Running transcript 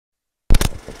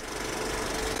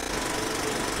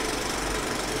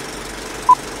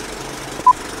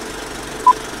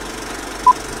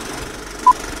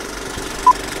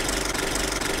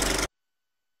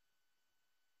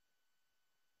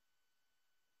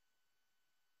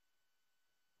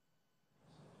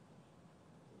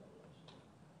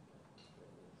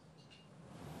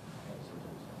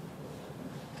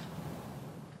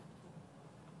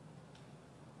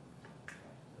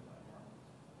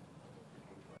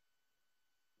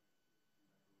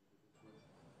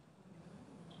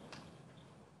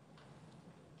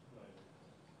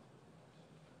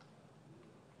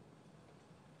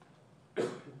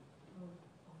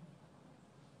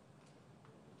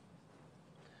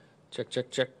Check,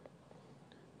 check, check.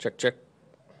 Check, check.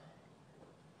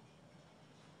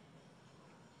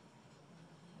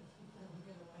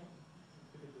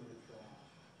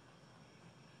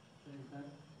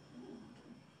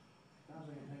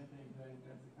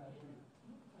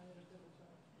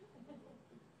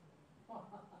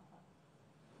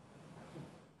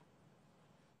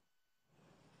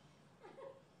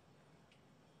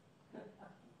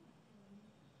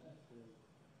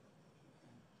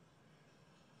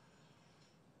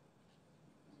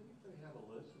 Anybody have a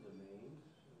list of the names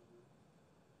of the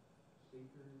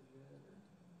speakers yet?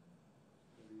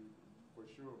 For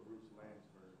sure, Bruce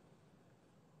Lansford,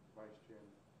 Vice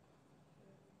Chairman.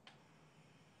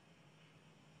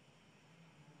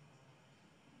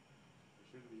 There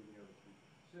shouldn't be any other speakers.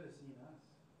 Should have seen us.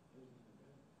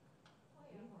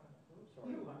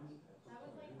 Sorry. That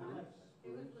was like us. It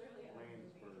was literally us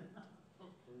Lansford.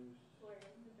 Bruce. Florian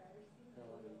in the driver's seat.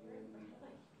 L A N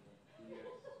Like Yes.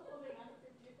 holding on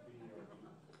for dear. BRG.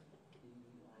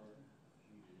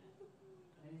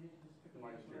 And you didn't just pick up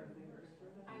Vice your Chairman. thing.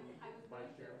 I was going to put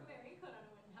my raincoat on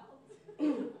and went and helped. Should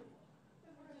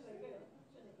I get it?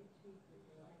 Should I get two for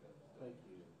your license? Thank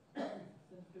you.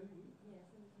 Send it to you. Yeah,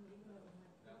 send it to me, even though it was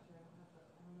my picture. I don't have the,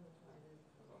 I don't know which one it is.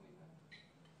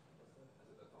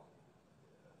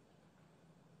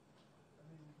 I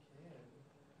mean, we can.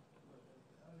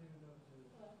 I don't even know if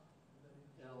there's.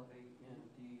 L A N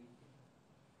D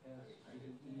S B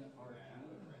E R G.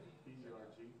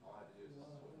 BRG.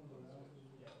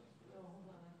 Oh, hold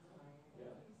on, I'm sorry.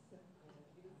 Yeah.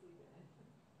 You can sleep in it.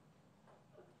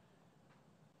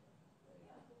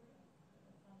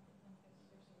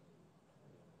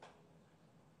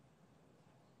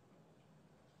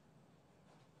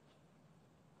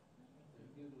 Are you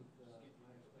good with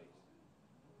MySpace?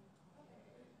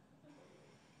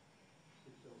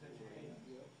 608.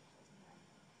 Yep.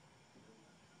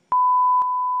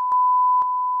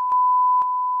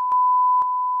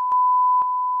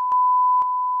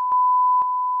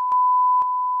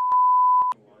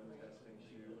 One, testing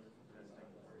two, testing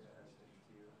three, testing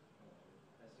two,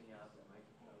 testing out the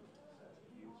microphone set to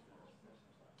use for this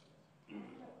presentation.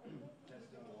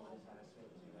 Testing one, testing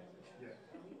two. Yes.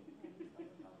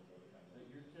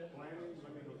 You're testing. Planning,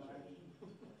 let me go check.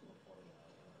 Thank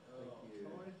you.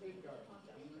 Always good garbage.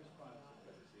 Be responsible.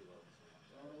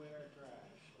 Throwing away our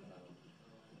trash.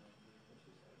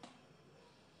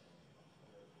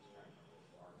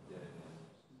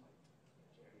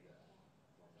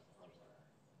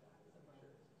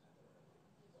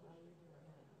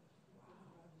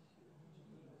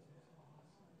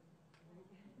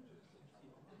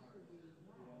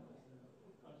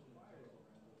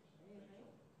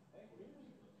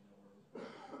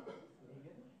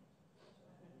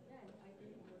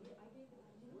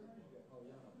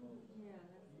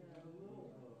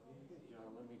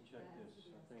 John, let me check this.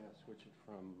 I think I switched it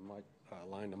from mic,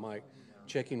 line to mic.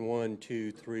 Checking 1,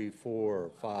 2, 3,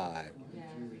 4, 5,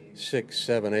 6,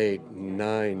 7, 8,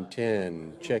 9,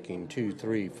 10. Checking 2,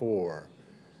 3, 4,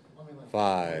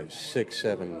 5, 6,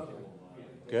 7.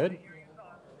 Good?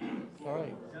 All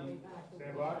right. Stand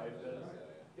by.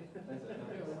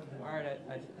 All right,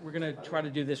 we're going to try to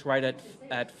do this right at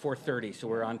 4:30, so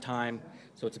we're on time.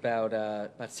 So it's about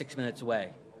 6 minutes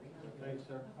away. Thanks,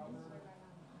 sir.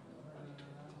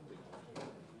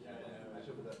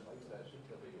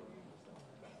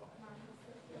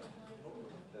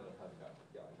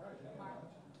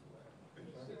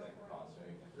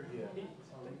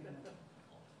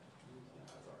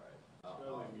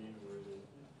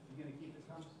 You gonna keep this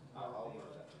house? I'll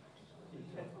learn that.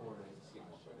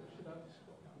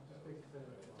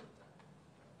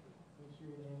 Make sure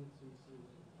your name is CC.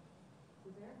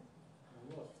 Who's there?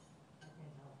 Look. I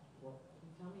can't tell. What? You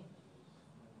tell me.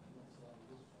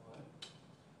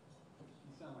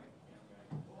 You sound like a young guy.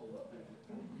 What are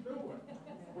you doing?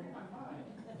 Bring my mind.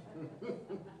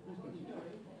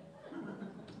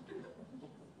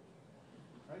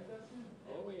 Right, Dustin?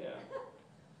 Oh, yeah.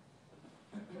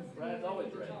 Brad's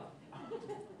always ready.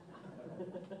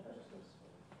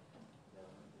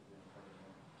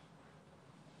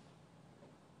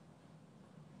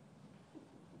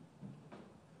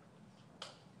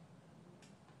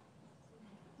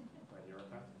 Right here on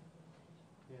time?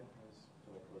 Yeah.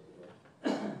 So I close the door.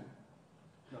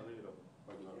 No, leave it open.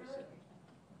 Like you always say.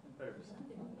 Better be safe.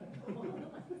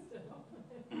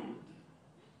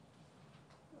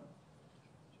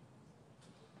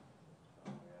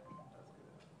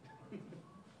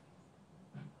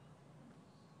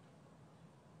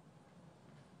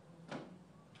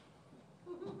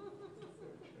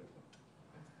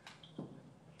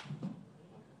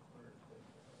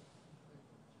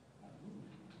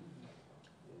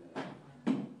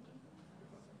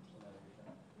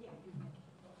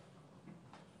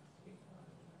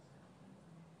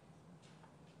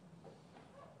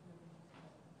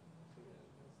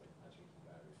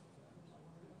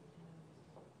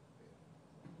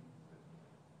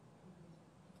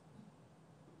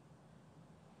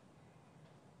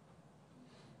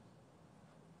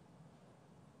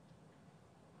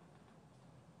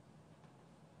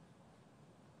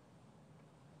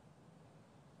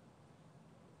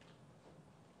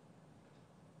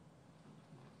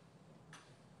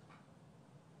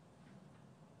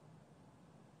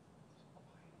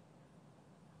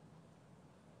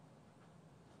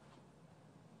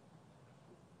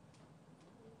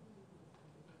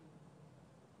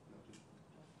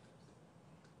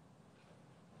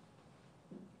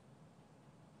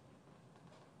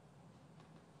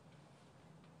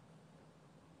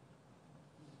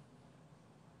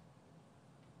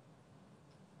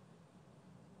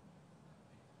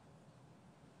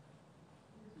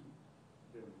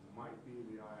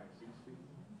 be the IIC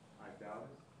speaking. I doubt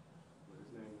it, but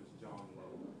his name is John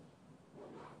Lowe.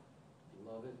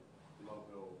 Love it.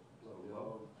 Lovell. So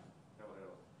Lovell. Love,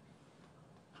 LL.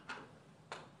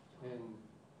 And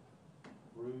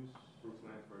Bruce, Bruce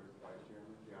Lansford is the vice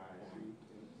chairman. The IIC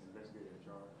investigator in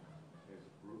charge is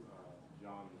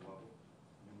John Lovell.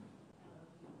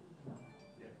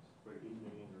 Yes, but he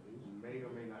may or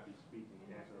may not be speaking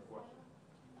to answer a question.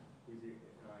 He's the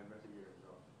investigator in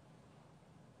charge.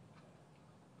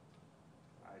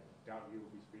 I doubt he will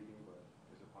be speaking, but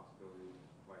there's a possibility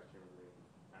the vice chairman may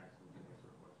ask him to answer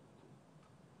a question.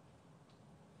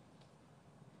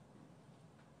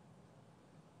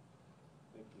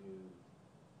 thank you.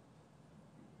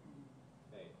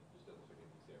 Hey, just double checking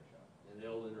these air shot. And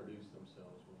they'll introduce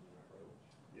themselves when you approach.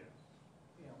 Yes.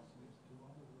 Yeah, so there's two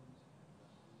other rooms.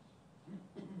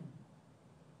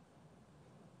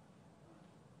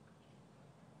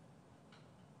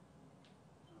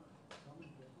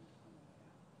 Someone get on the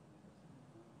app.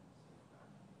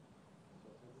 So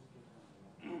if they just get on the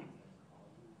app, that's all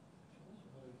you. And so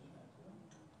they're kind of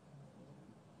those.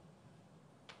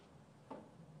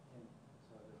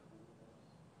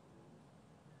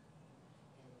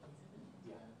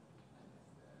 Yeah.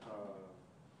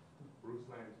 Bruce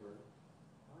Lansford.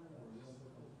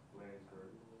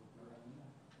 Lansford.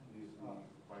 He's the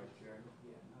vice chairman.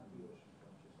 Yeah, not the ocean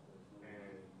front, just those.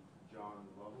 And John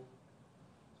Lovell.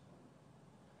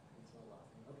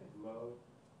 Okay, Love,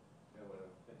 LL.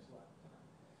 thanks a lot.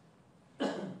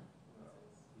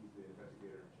 He's the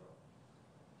investigator in charge.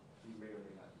 He may or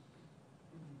may not be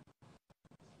speaking.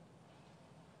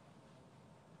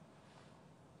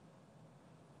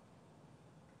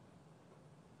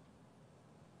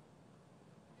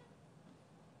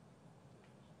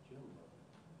 Jim Love it.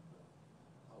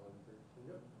 Oliver.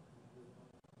 Yep.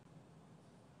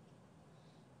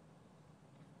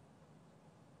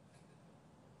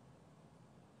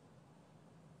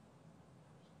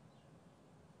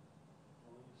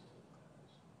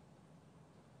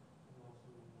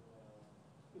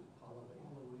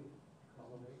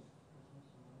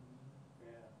 Yeah.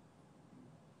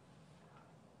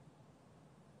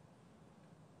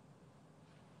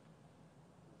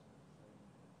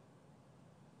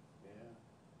 Yeah.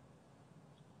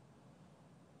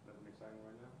 Nothing exciting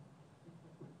right now?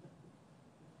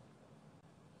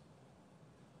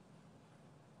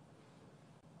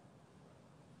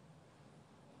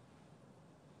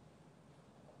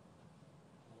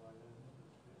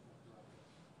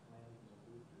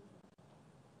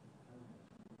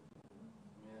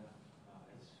 Yeah.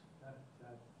 That's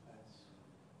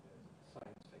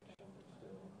science fiction, but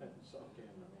still, that sunk in,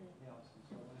 I mean. Yeah, so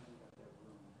when we got that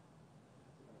room,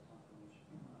 I got a confirmation.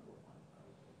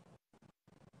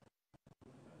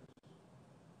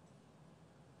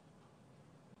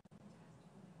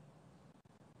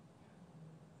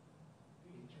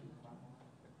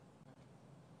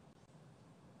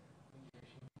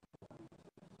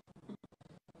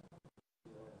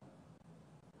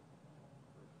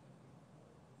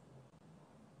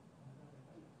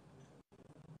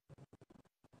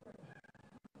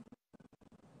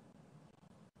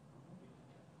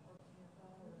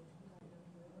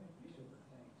 Super,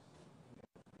 thanks.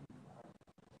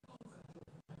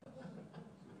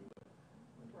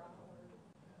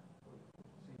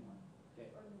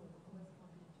 Same one. Okay.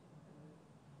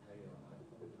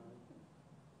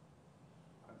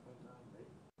 iPhone 9,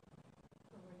 maybe.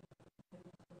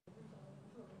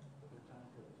 Good time,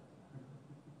 good time.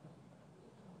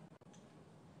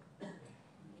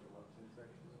 About 10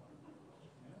 seconds.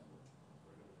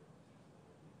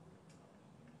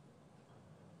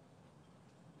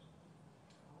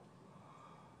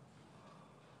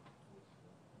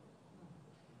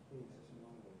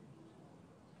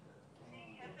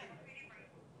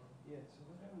 Yeah, so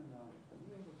we're going, are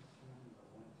you able to see the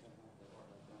one that I have that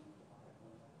I've done with the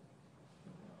iPhone?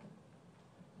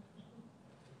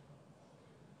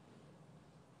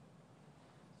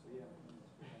 So yeah, we're doing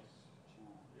this price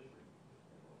challenge.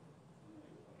 You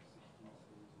know, with like 16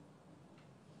 cities and.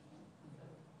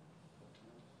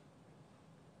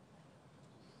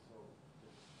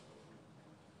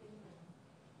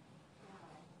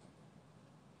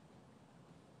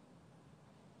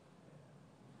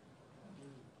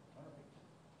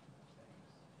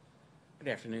 Good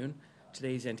afternoon.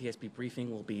 Today's NTSB briefing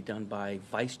will be done by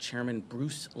Vice Chairman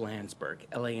Bruce Landsberg,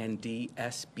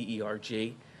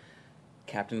 Landsberg,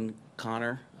 Captain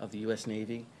Connor of the U.S.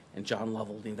 Navy, and John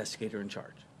Lovell, the investigator in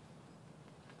charge.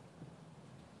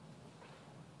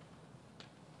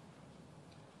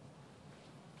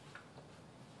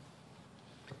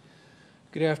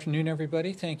 Good afternoon,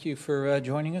 everybody. Thank you for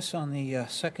joining us on the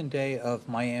second day of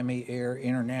Miami Air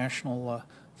International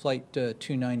Flight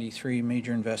 293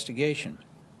 major investigation.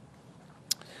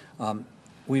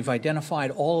 We've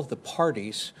identified all of the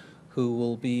parties who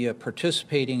will be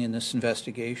participating in this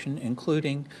investigation,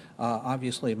 including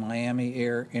obviously Miami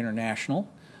Air International,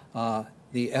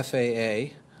 the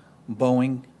FAA,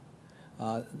 Boeing,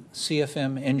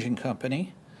 CFM Engine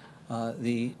Company,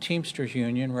 the Teamsters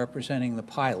Union representing the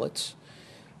pilots,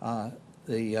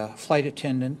 the Flight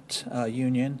Attendant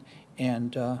Union,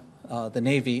 and the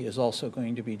Navy is also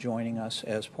going to be joining us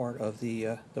as part of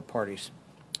the parties.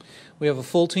 We have a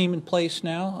full team in place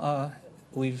now.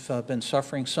 We've been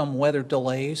suffering some weather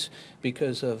delays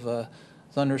because of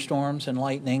thunderstorms and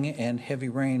lightning and heavy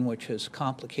rain, which has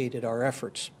complicated our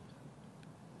efforts.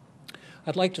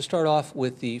 I'd like to start off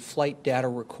with the flight data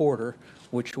recorder,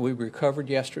 which we recovered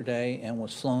yesterday and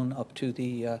was flown up to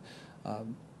the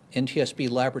NTSB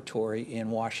laboratory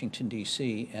in Washington,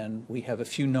 D.C., and we have a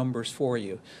few numbers for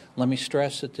you. Let me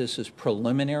stress that this is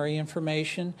preliminary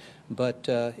information, but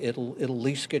it'll at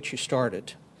least get you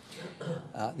started.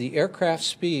 The aircraft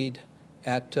speed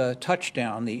at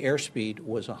touchdown, the airspeed,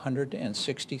 was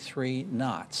 163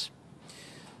 knots.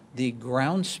 The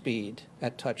ground speed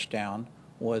at touchdown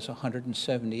was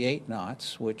 178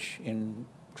 knots, which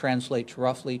translates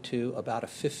roughly to about a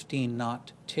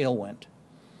 15-knot tailwind.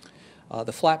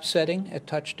 The flap setting at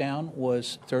touchdown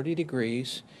was 30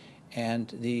 degrees, and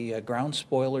the ground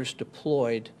spoilers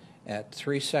deployed at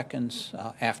 3 seconds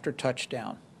after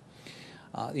touchdown.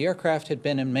 The aircraft had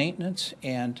been in maintenance,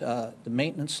 and the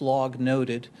maintenance log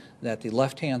noted that the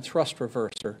left-hand thrust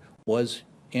reverser was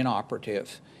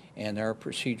inoperative, and there are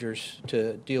procedures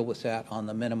to deal with that on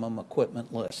the minimum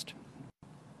equipment list.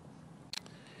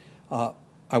 I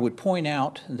would point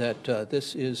out that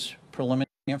this is preliminary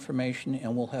information,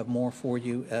 and we'll have more for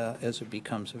you as it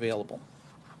becomes available.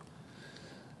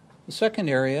 The second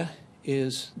area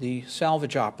is the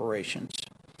salvage operations,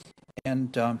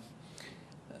 and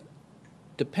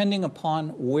depending upon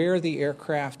where the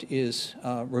aircraft is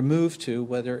removed to,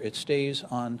 whether it stays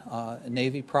on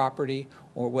Navy property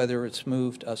or whether it's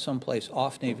moved someplace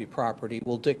off Navy property,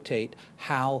 will dictate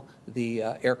how the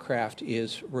aircraft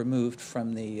is removed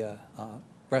from the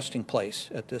resting place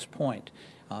at this point.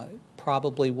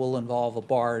 Probably will involve a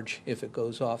barge if it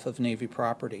goes off of Navy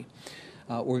property.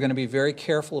 We're going to be very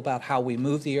careful about how we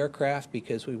move the aircraft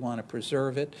because we want to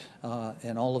preserve it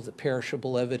and all of the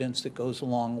perishable evidence that goes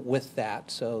along with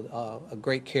that. So a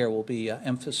great care will be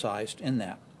emphasized in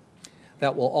that.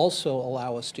 That will also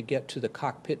allow us to get to the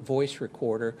cockpit voice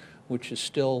recorder, which is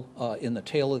still in the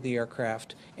tail of the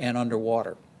aircraft and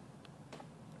underwater.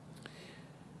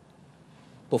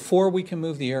 Before we can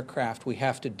move the aircraft, we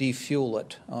have to defuel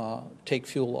it, take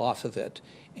fuel off of it.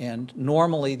 And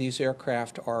normally these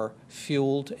aircraft are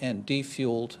fueled and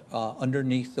defueled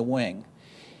underneath the wing.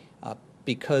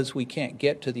 Because we can't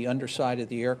get to the underside of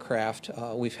the aircraft,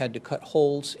 we've had to cut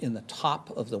holes in the top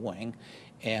of the wing,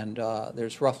 and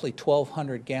there's roughly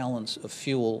 1,200 gallons of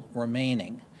fuel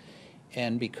remaining.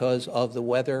 And because of the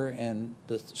weather and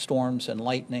the storms and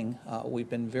lightning, we've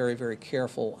been very, very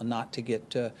careful not to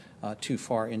get too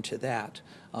far into that.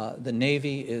 The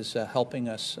Navy is helping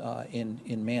us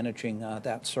in managing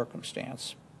that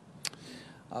circumstance.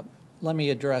 Let me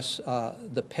address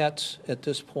the pets at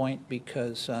this point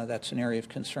because that's an area of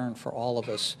concern for all of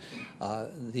us.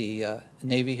 The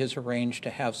Navy has arranged to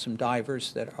have some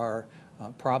divers that are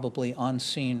probably on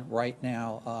scene right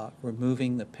now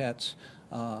removing the pets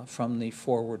from the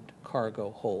forward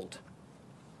cargo hold.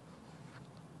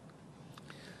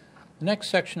 The next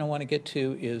section I want to get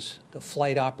to is the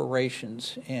flight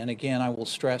operations, and again I will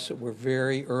stress that we're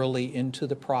very early into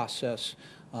the process.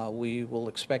 We will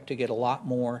expect to get a lot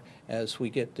more as we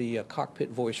get the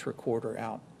cockpit voice recorder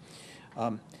out.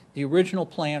 The original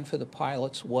plan for the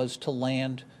pilots was to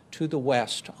land to the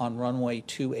west on runway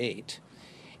 28,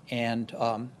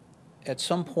 and at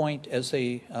some point as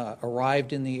they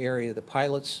arrived in the area, the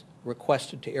pilots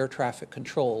requested to air traffic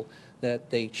control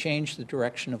that they change the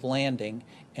direction of landing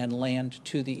and land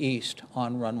to the east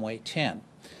on runway 10.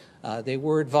 They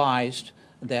were advised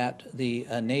that the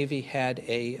Navy had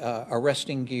a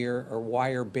arresting gear or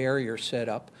wire barrier set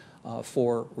up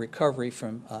for recovery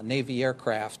from Navy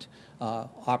aircraft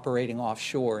operating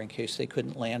offshore in case they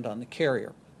couldn't land on the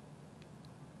carrier.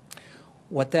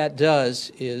 What that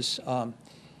does is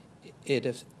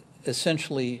it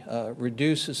essentially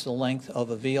reduces the length of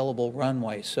available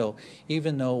runway. So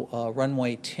even though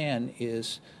runway 10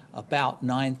 is about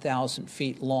 9,000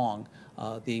 feet long,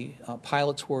 the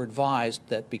pilots were advised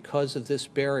that because of this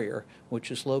barrier,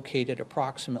 which is located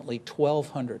approximately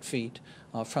 1,200 feet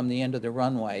from the end of the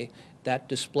runway. That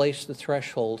displaced the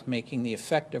threshold, making the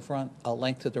effective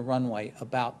length of the runway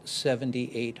about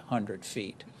 7,800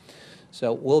 feet.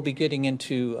 So we'll be getting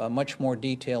into much more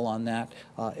detail on that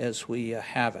as we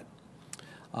have it.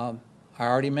 I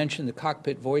already mentioned the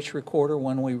cockpit voice recorder.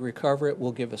 When we recover it,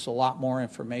 will give us a lot more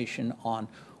information on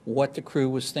what the crew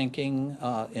was thinking,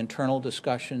 internal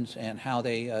discussions, and how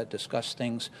they discussed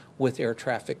things with air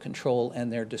traffic control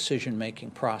and their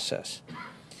decision-making process.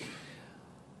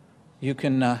 You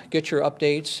can get your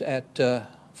updates at,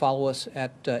 follow us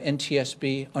at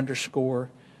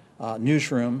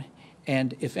NTSB_newsroom.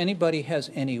 And if anybody has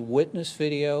any witness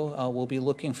video, we'll be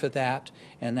looking for that,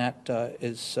 and that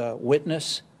is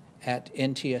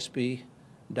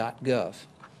witness@ntsb.gov.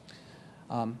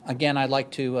 Again, I'd like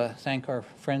to thank our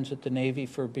friends at the Navy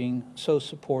for being so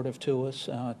supportive to us,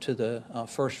 to the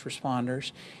first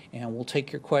responders, and we'll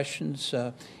take your questions.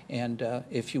 And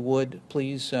if you would,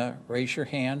 please raise your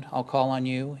hand. I'll call on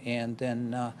you, and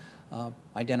then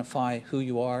identify who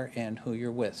you are and who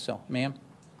you're with. So, ma'am?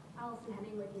 Allison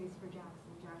Henning with News for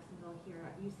Jacksonville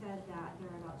here. You said that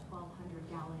there are about 1,200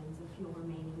 gallons of fuel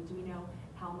remaining. Do we know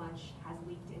how much has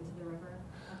leaked into the river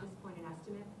at this point, an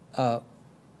estimate?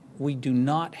 We do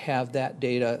not have that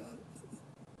data.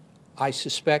 I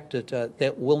suspect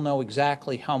that we'll know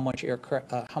exactly how much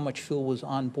fuel was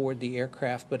on board the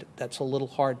aircraft, but that's a little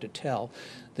hard to tell.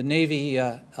 The Navy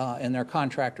and their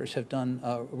contractors have done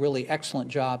a really excellent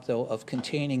job, though, of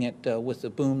containing it with the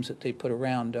booms that they put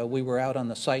around. We were out on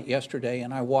the site yesterday,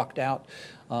 and I walked out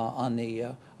on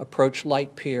the approach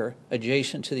light pier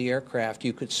adjacent to the aircraft.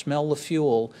 You could smell the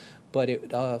fuel,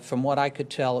 but from what I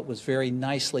could tell, it was very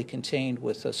nicely contained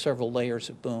with several layers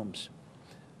of booms.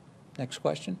 Next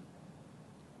question.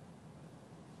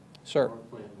 Sir. Mark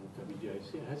Blanton with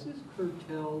WJC. Has this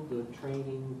curtailed the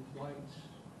training flights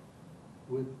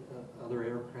with other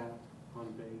aircraft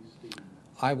on base?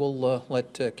 I will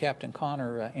let Captain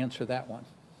Connor answer that one.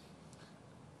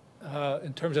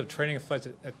 In terms of training flights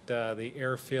at the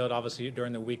airfield, obviously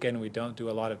during the weekend we don't do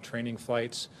a lot of training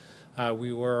flights.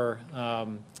 We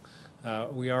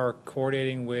are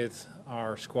coordinating with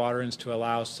our squadrons to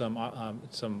allow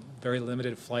some very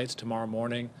limited flights tomorrow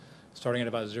morning, starting at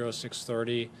about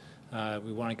 06:30.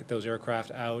 We want to get those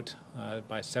aircraft out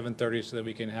by 7:30 so that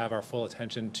we can have our full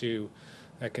attention to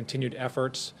continued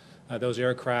efforts. Those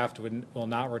aircraft will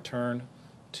not return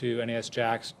to NAS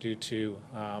JAX due to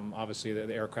obviously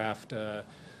the aircraft's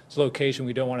location.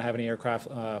 We don't want to have any aircraft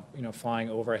flying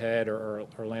overhead or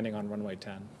landing on runway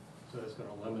 10. So that's going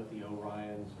to limit the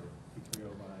Orions or P3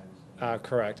 Orions?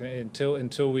 Correct.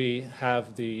 Until we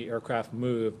have the aircraft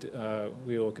moved,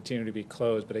 we will continue to be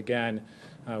closed. But again,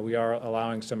 we are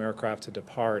allowing some aircraft to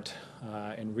depart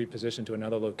and reposition to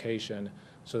another location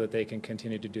so that they can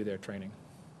continue to do their training.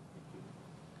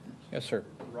 Yes, sir.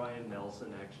 Ryan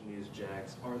Nelson, Action News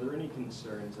JAX. Are there any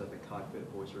concerns that the cockpit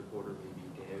voice recorder may be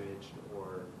damaged,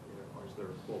 or is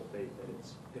there full faith that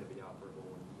it's going to be operable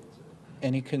when he gets it?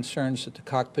 Any concerns that the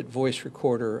cockpit voice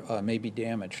recorder may be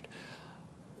damaged?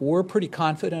 We're pretty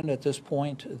confident at this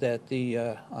point that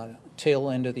the tail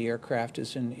end of the aircraft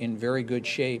is in very good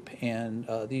shape, and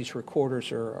these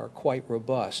recorders are quite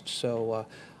robust. So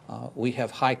we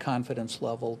have high confidence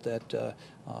level that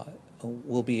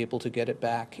we'll be able to get it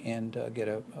back and get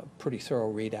a pretty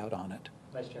thorough readout on it.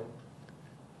 Vice Chairman.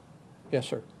 Yes,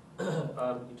 sir. You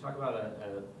talk about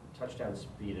a touchdown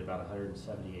speed at about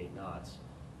 178 knots.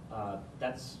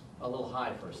 That's a little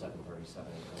high for a 737,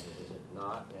 is it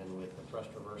not? And with the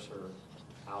thrust reverser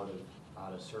out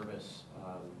of service,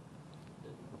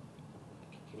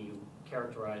 can you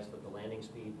characterize the landing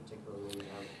speed, particularly when you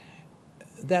have?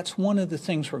 That's one of the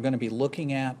things we're going to be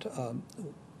looking at.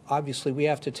 Obviously, we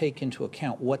have to take into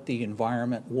account what the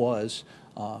environment was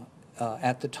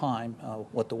at the time,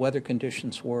 what the weather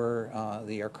conditions were,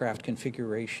 the aircraft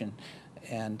configuration,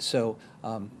 and so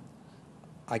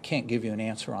I can't give you an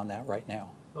answer on that right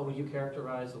now. But would you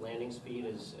characterize the landing speed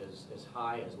as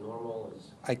high, as normal?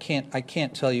 I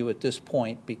can't tell you at this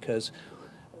point because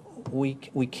we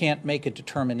can't make a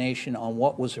determination on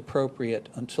what was appropriate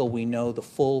until we know the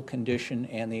full condition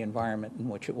and the environment in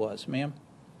which it was. Ma'am?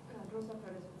 Rosa Flores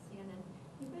with CNN.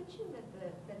 You mentioned that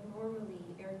normally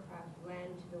aircraft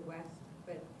land to the west,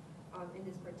 but in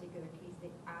this particular case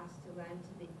they asked to land to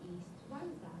the east. Why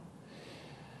was that?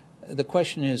 The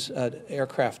question is,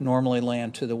 aircraft normally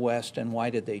land to the west, and why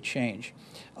did they change?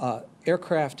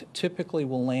 Aircraft typically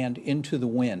will land into the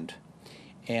wind,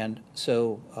 and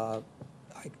so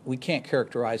we can't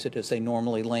characterize it as they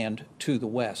normally land to the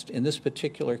west. In this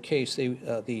particular case,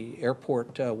 the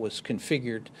airport was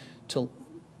configured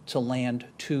to land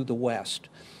to the west.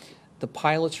 The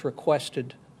pilots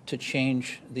requested to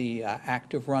change the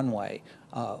active runway.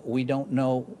 We don't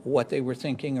know what they were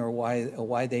thinking or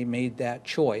why they made that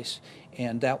choice,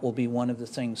 and that will be one of the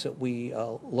things that we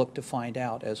look to find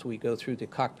out as we go through the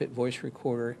cockpit voice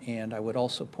recorder. And I would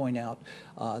also point out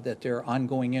that there are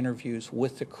ongoing interviews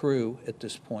with the crew at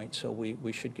this point, so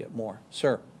we should get more.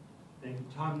 Sir? Thank you.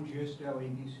 Tom Giusto,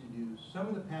 ABC News. Some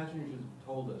of the passengers have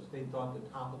told us they thought the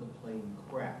top of the plane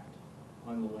cracked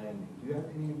on the landing. Do you have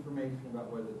any information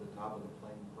about whether the top of the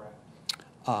plane cracked?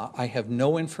 I have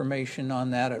no information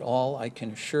on that at all. I can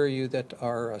assure you that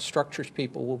our structures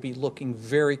people will be looking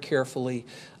very carefully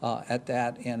at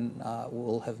that, and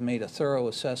will have made a thorough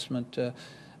assessment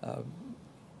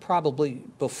probably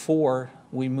before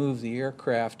we move the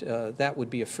aircraft. That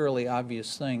would be a fairly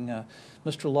obvious thing.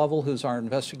 Mr. Lovell, who's our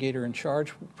investigator in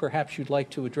charge, perhaps you'd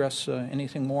like to address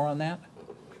anything more on that?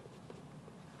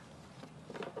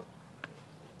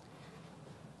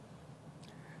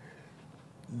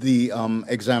 The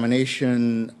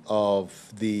examination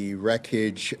of the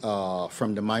wreckage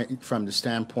from the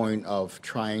standpoint of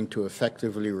trying to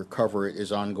effectively recover it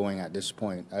is ongoing at this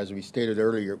point. As we stated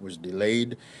earlier, it was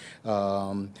delayed,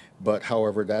 but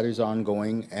however, that is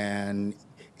ongoing. And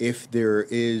if there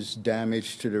is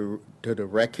damage to the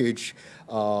wreckage,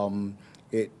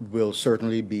 it will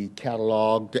certainly be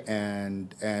cataloged,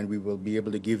 and we will be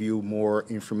able to give you more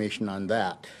information on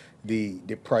that. The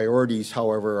priorities,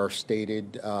 however, are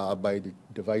stated by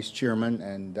the Vice Chairman,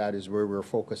 and that is where we're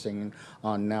focusing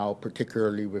on now,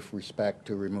 particularly with respect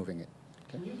to removing it.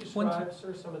 Can you describe,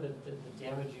 sir, some of the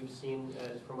damage you've seen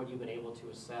from what you've been able to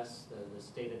assess, the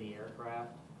state of the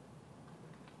aircraft?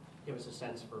 Give us a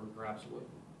sense for perhaps what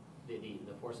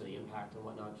the force of the impact and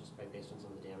whatnot, just based on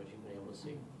some of the damage you've been able to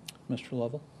see. Mr.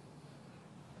 Lovell?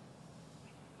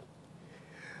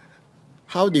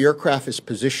 How the aircraft is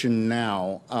positioned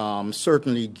now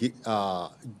certainly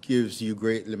gives you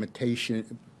great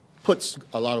limitation, puts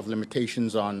a lot of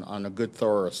limitations on a good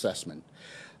thorough assessment.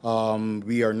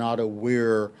 We are not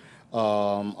aware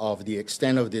of the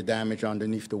extent of the damage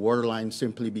underneath the waterline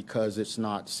simply because it's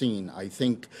not seen. I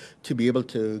think to be able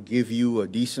to give you a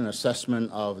decent assessment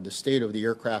of the state of the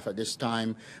aircraft at this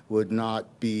time would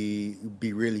not be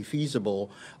really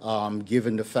feasible,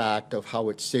 given the fact of how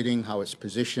it's sitting, how it's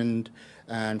positioned.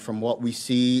 And from what we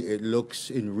see, it looks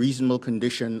in reasonable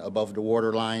condition above the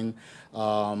waterline.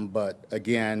 But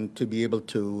again, to be able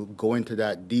to go into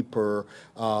that deeper,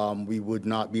 we would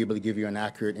not be able to give you an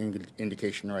accurate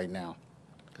indication right now.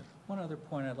 One other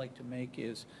point I'd like to make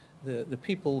is the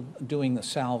people doing the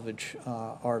salvage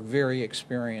are very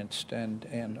experienced,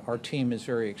 and our team is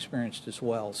very experienced as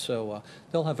well. So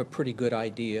they'll have a pretty good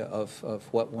idea of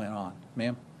what went on.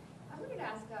 Ma'am? I wanted to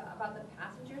ask about the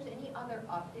passengers. Any other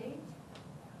updates?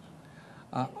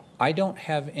 I don't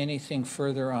have anything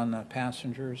further on the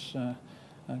passengers.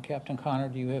 Captain Connor,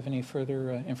 do you have any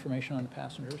further information on the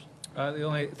passengers? The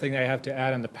only thing I have to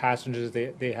add on the passengers,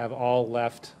 they have all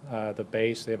left the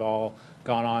base. They've all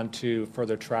gone on to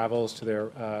further travels to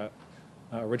their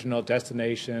original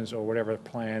destinations or whatever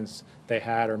plans they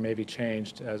had or maybe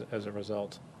changed as a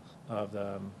result of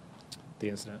the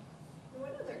incident. One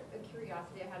other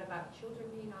curiosity I had about children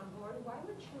being on board. Why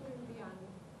would children be on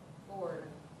board,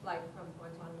 like from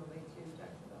Guantanamo Bay to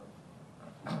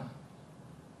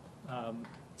Jacksonville?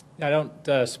 I don't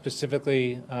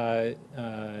specifically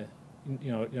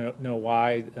know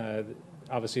why.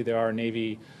 Obviously, there are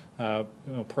Navy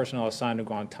personnel assigned to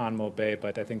Guantanamo Bay,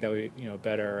 but I think that we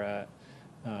better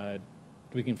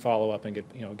we can follow up and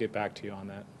get back to you on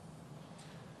that.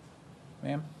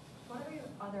 Ma'am? What are your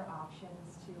other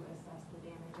options to assess the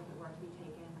damage if it were to be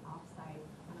taken off-site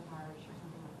on a barge or